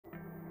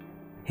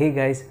Hey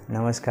guys,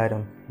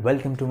 namaskaram.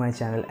 Welcome to my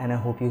channel and I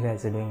hope you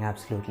guys are doing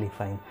absolutely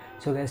fine.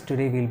 So guys,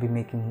 today we'll be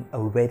making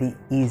a very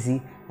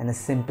easy and a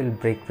simple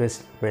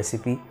breakfast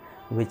recipe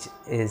which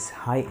is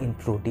high in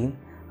protein,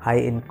 high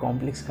in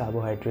complex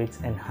carbohydrates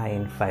and high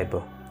in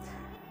fiber.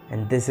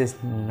 And this is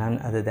none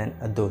other than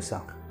a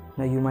dosa.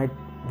 Now you might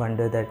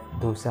wonder that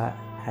dosa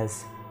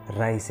has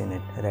rice in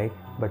it, right?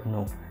 But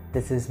no,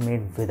 this is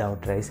made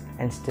without rice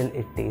and still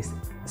it tastes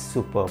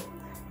superb.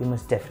 You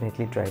must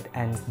definitely try it.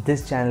 And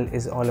this channel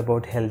is all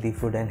about healthy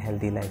food and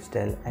healthy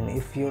lifestyle, and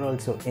if you're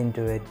also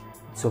into it,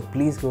 so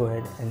please go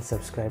ahead and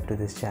subscribe to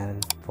this channel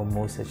for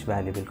more such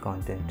valuable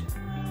content.